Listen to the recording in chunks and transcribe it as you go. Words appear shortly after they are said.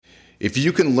If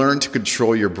you can learn to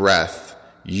control your breath,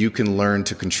 you can learn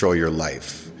to control your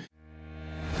life.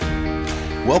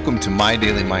 Welcome to My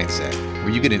Daily Mindset,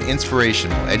 where you get an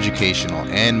inspirational, educational,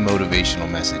 and motivational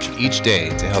message each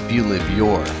day to help you live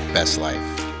your best life.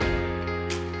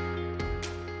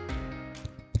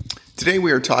 Today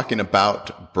we are talking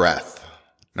about breath.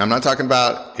 Now, I'm not talking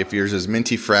about if yours is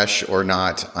minty fresh or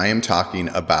not. I am talking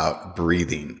about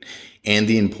breathing and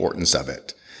the importance of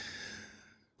it.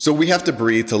 So we have to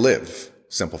breathe to live,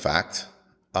 simple fact.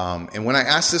 And when I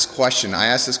ask this question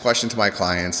to my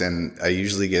clients, and I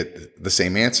usually get the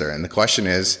same answer. And the question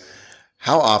is,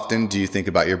 how often do you think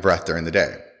about your breath during the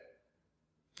day?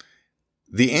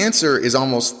 The answer is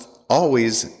almost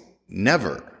always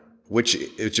never,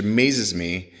 which amazes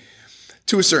me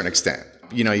to a certain extent.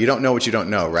 You know, you don't know what you don't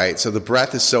know, right? So the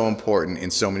breath is so important in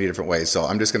so many different ways. So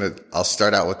I'll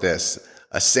start out with this.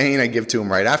 A saying I give to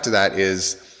them right after that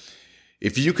is,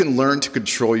 if you can learn to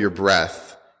control your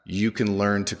breath, you can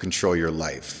learn to control your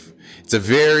life. It's a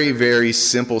very, very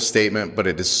simple statement, but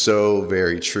it is so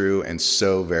very true and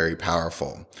so very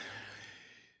powerful.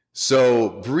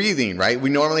 So breathing, right?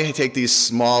 We normally take these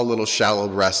small little shallow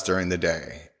breaths during the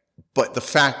day. But the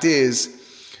fact is,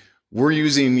 we're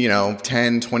using, 10,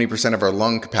 20% of our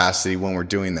lung capacity when we're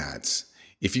doing that.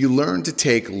 If you learn to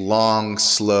take long,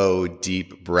 slow,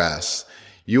 deep breaths,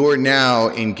 you are now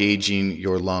engaging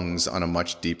your lungs on a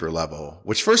much deeper level,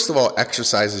 which first of all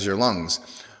exercises your lungs.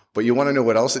 But you want to know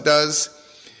what else it does?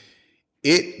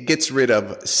 It gets rid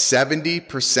of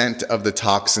 70% of the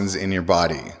toxins in your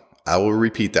body. I will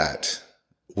repeat that.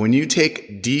 When you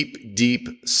take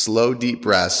deep, slow, deep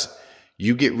breaths,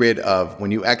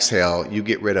 when you exhale, you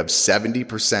get rid of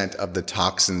 70% of the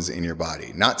toxins in your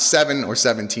body. Not 7 or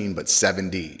 17, but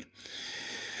 70.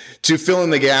 To fill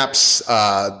in the gaps,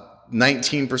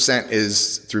 19%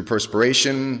 is through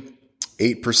perspiration,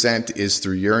 8% is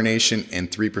through urination, and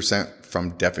 3%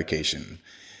 from defecation.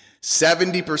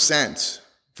 70%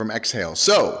 from exhale.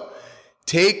 So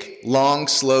take long,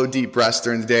 slow, deep breaths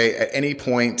during the day at any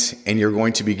point, and you're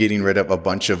going to be getting rid of a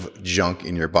bunch of junk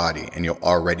in your body, and you'll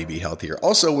already be healthier.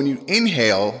 Also, when you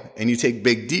inhale and you take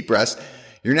big, deep breaths,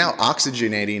 you're now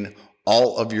oxygenating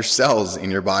all of your cells in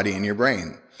your body and your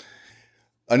brain.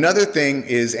 Another thing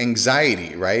is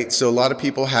anxiety, right? So a lot of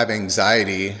people have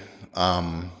anxiety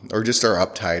or just are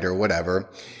uptight or whatever.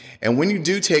 And when you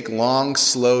do take long,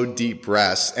 slow, deep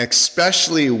breaths,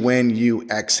 especially when you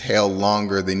exhale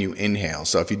longer than you inhale.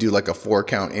 So if you do like a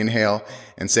 4-count inhale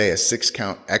and say a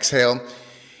 6-count exhale,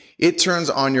 it turns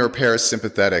on your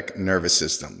parasympathetic nervous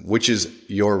system, which is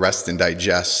your rest and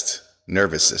digest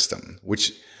nervous system,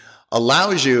 which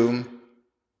allows you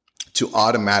to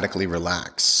automatically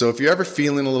relax. So if you're ever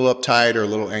feeling a little uptight or a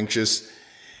little anxious,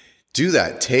 do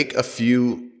that. Take a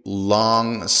few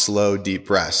long, slow, deep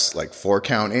breaths, like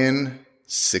 4-count in,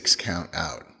 6-count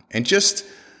out, and just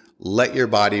let your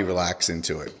body relax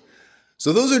into it.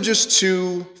 So those are just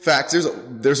 2 facts.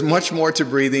 There's much more to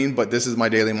breathing, but this is my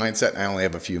daily mindset. I only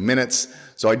have a few minutes.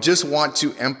 So I just want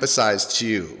to emphasize to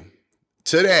you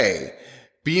today,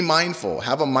 be mindful,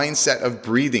 have a mindset of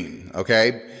breathing,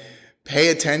 okay? Pay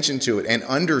attention to it and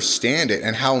understand it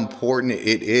and how important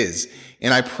it is.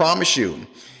 And I promise you,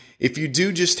 if you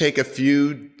do just take a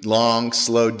few long,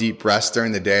 slow, deep breaths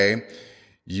during the day,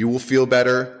 you will feel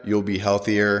better. You'll be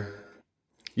healthier.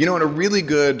 And a really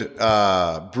good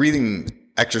breathing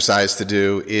exercise to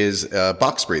do is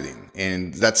box breathing.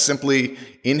 And that's simply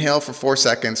inhale for 4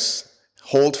 seconds,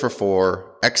 hold for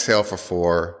 4, exhale for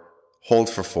 4, hold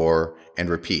for 4, and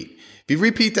repeat. If you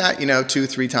repeat that,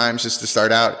 2-3 times just to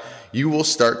start out, you will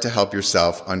start to help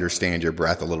yourself understand your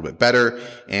breath a little bit better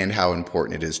and how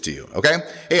important it is to you. Okay?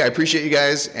 Hey, I appreciate you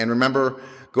guys. And remember,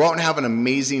 go out and have an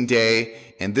amazing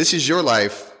day. And this is your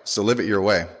life, so live it your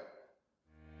way.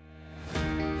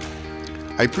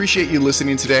 I appreciate you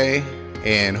listening today.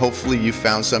 And hopefully you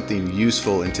found something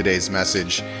useful in today's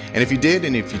message. And if you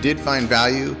did find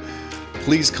value,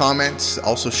 please comment.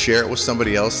 Also share it with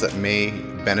somebody else that may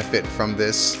benefit from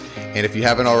this. And if you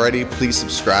haven't already, please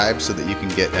subscribe so that you can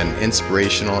get an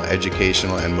inspirational,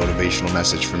 educational, and motivational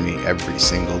message from me every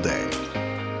single day.